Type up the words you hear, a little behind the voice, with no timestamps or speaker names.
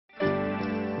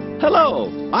Hello,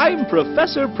 I'm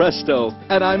Professor Presto,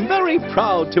 and I'm very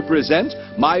proud to present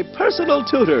my personal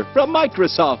tutor from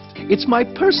Microsoft. It's my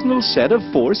personal set of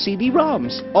 4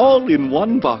 CD-ROMs, all in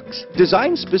one box,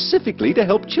 designed specifically to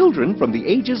help children from the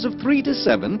ages of 3 to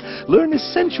 7 learn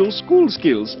essential school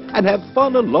skills and have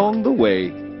fun along the way.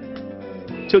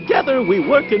 Together we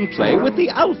work and play with the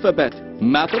alphabet,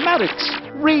 mathematics,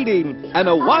 reading, and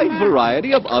a wide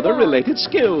variety of other related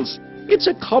skills. It's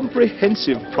a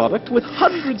comprehensive product with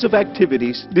hundreds of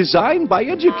activities designed by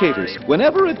educators.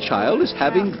 Whenever a child is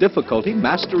having difficulty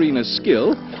mastering a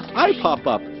skill, I pop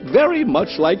up very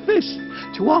much like this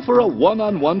to offer a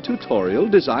one-on-one tutorial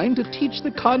designed to teach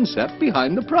the concept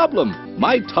behind the problem.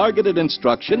 My targeted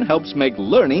instruction helps make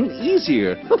learning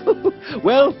easier.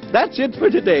 Well, that's it for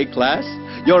today, class.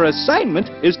 Your assignment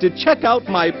is to check out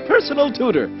my personal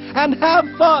tutor and have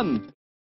fun.